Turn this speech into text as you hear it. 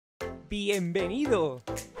¡Bienvenido!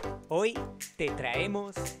 Hoy te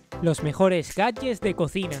traemos los mejores gadgets de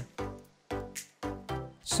cocina.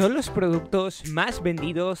 Son los productos más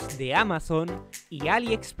vendidos de Amazon y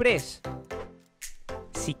AliExpress.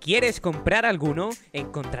 Si quieres comprar alguno,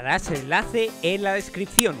 encontrarás el enlace en la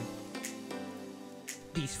descripción.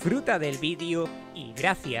 Disfruta del vídeo y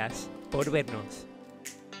gracias por vernos.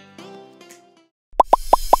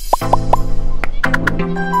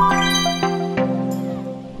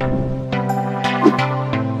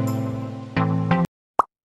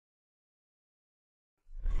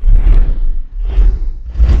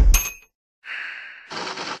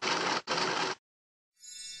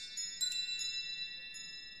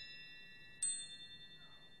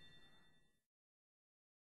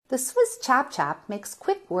 The Swiss Chop Chop makes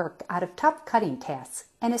quick work out of tough cutting tasks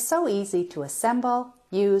and is so easy to assemble,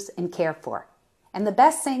 use, and care for. And the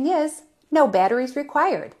best thing is, no batteries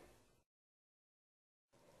required.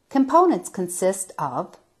 Components consist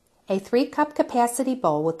of a 3-cup capacity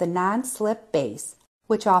bowl with a non-slip base,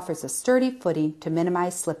 which offers a sturdy footing to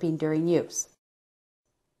minimize slipping during use.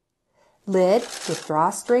 Lid with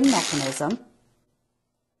drawstring mechanism.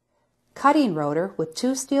 Cutting rotor with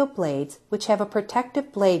 2 steel blades which have a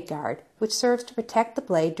protective blade guard which serves to protect the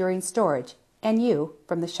blade during storage and you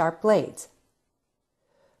from the sharp blades.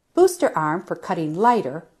 Booster arm for cutting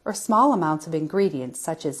lighter or small amounts of ingredients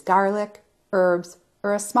such as garlic, herbs,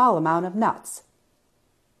 or a small amount of nuts.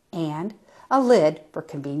 And a lid for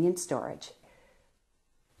convenient storage.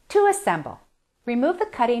 To assemble, remove the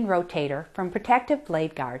cutting rotator from protective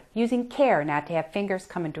blade guard using care not to have fingers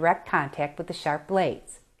come in direct contact with the sharp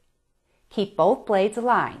blades. Keep both blades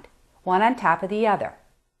aligned, one on top of the other.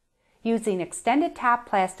 Using extended top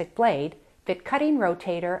plastic blade, fit cutting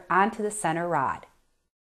rotator onto the center rod.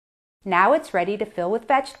 Now it's ready to fill with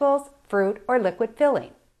vegetables, fruit, or liquid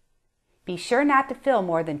filling. Be sure not to fill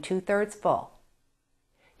more than 2/3 full.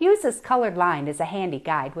 Use this colored line as a handy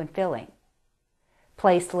guide when filling.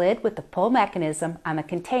 Place lid with the pull mechanism on the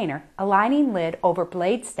container, aligning lid over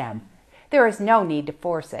blade stem. There is no need to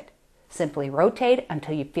force it. Simply rotate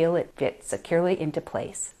until you feel it fit securely into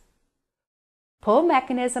place. Pull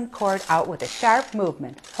mechanism cord out with a sharp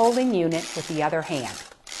movement, holding unit with the other hand.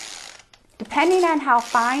 Depending on how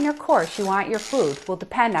fine or coarse you want your food will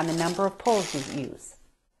depend on the number of pulls you use.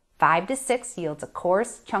 5 to 6 yields a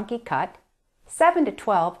coarse, chunky cut, 7 to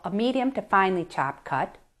 12 a medium to finely chopped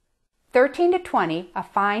cut, 13 to 20 a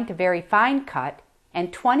fine to very fine cut,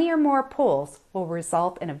 and 20 or more pulls will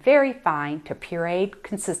result in a very fine to pureed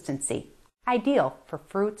consistency, ideal for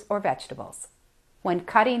fruits or vegetables. When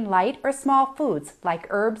cutting light or small foods like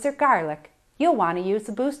herbs or garlic, you'll want to use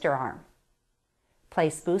a booster arm.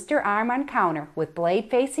 Place booster arm on counter with blade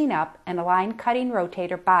facing up and align cutting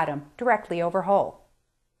rotator bottom directly over hole.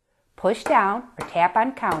 Push down or tap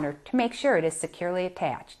on counter to make sure it is securely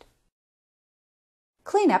attached.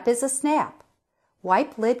 Cleanup is a snap.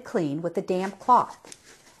 Wipe lid clean with a damp cloth.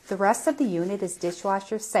 The rest of the unit is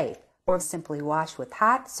dishwasher safe, or simply wash with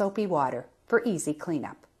hot, soapy water for easy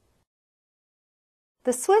cleanup.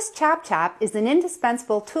 The Swiss Chop Chop is an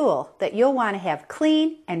indispensable tool that you'll want to have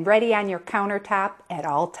clean and ready on your countertop at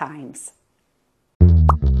all times.